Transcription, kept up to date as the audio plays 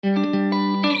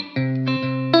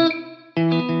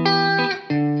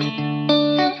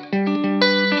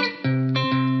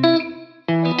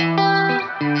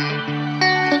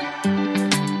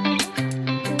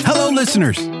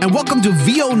listeners, and welcome to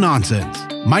VO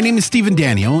Nonsense. My name is Stephen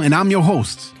Daniel, and I'm your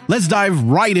host. Let's dive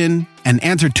right in and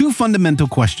answer two fundamental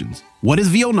questions. What is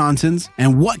VO Nonsense,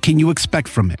 and what can you expect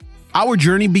from it? Our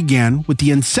journey began with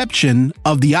the inception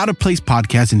of the Out of Place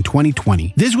podcast in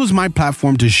 2020. This was my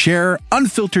platform to share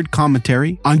unfiltered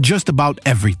commentary on just about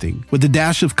everything, with a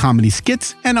dash of comedy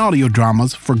skits and audio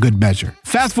dramas for good measure.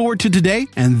 Fast forward to today,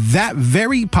 and that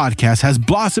very podcast has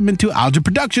blossomed into Alger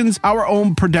Productions, our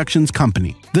own productions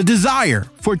company. The desire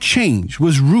for change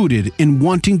was rooted in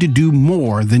wanting to do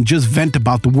more than just vent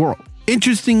about the world.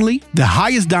 Interestingly, the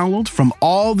highest downloads from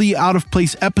all the Out of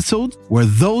Place episodes were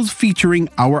those featuring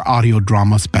our audio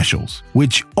drama specials,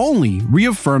 which only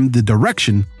reaffirmed the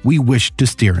direction we wished to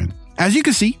steer in. As you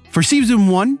can see, for season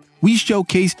 1, we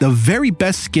showcased the very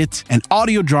best skits and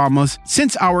audio dramas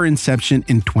since our inception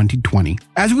in 2020.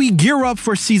 As we gear up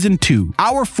for season 2,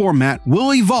 our format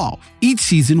will evolve. Each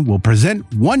season will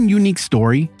present one unique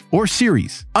story or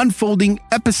series, unfolding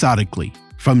episodically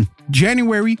from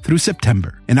January through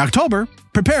September. In October,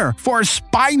 prepare for a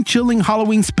spine-chilling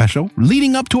Halloween special,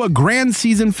 leading up to a grand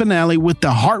season finale with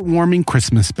the heartwarming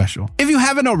Christmas special. If you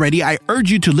haven't already, I urge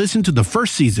you to listen to the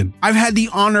first season. I've had the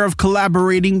honor of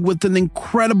collaborating with an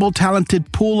incredible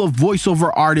talented pool of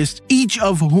voiceover artists, each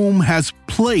of whom has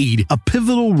played a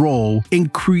pivotal role in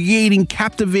creating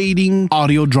captivating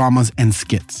audio dramas and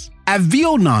skits. At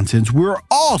VO Nonsense, we're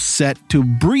all set to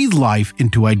breathe life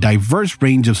into a diverse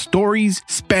range of stories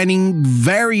spanning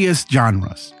various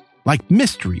genres, like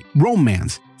mystery,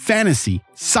 romance, fantasy,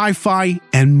 sci-fi,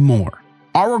 and more.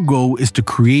 Our goal is to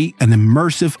create an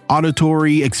immersive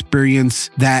auditory experience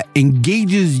that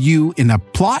engages you in a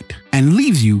plot and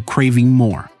leaves you craving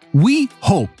more. We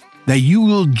hope that you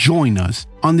will join us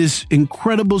on this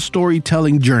incredible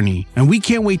storytelling journey, and we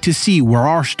can't wait to see where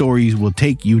our stories will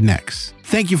take you next.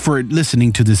 Thank you for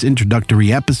listening to this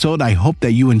introductory episode. I hope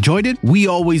that you enjoyed it. We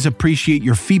always appreciate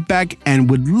your feedback and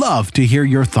would love to hear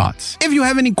your thoughts. If you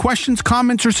have any questions,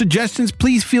 comments, or suggestions,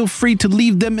 please feel free to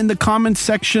leave them in the comments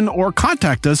section or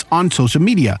contact us on social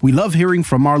media. We love hearing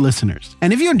from our listeners.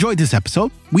 And if you enjoyed this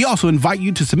episode, we also invite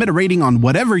you to submit a rating on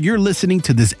whatever you're listening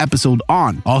to this episode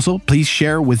on. Also, please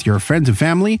share with your friends and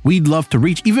family. We'd love to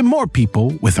reach even more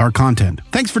people with our content.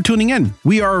 Thanks for tuning in.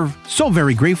 We are so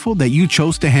very grateful that you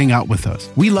chose to hang out with us.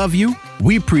 We love you,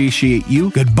 we appreciate you,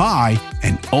 goodbye,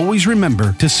 and always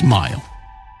remember to smile.